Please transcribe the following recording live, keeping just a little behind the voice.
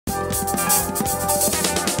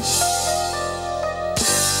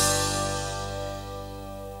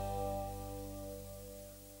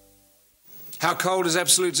How cold is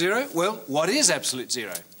absolute zero? Well, what is absolute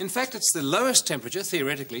zero? In fact, it's the lowest temperature,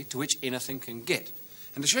 theoretically, to which anything can get.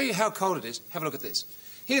 And to show you how cold it is, have a look at this.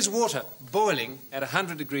 Here's water boiling at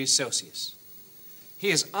 100 degrees Celsius.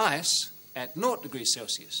 Here's ice at 0 degrees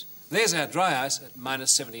Celsius. There's our dry ice at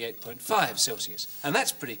minus 78.5 Celsius. And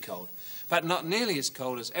that's pretty cold, but not nearly as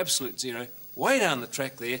cold as absolute zero way down the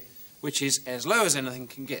track there, which is as low as anything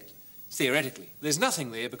can get, theoretically. There's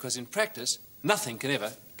nothing there because in practice, nothing can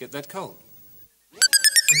ever get that cold.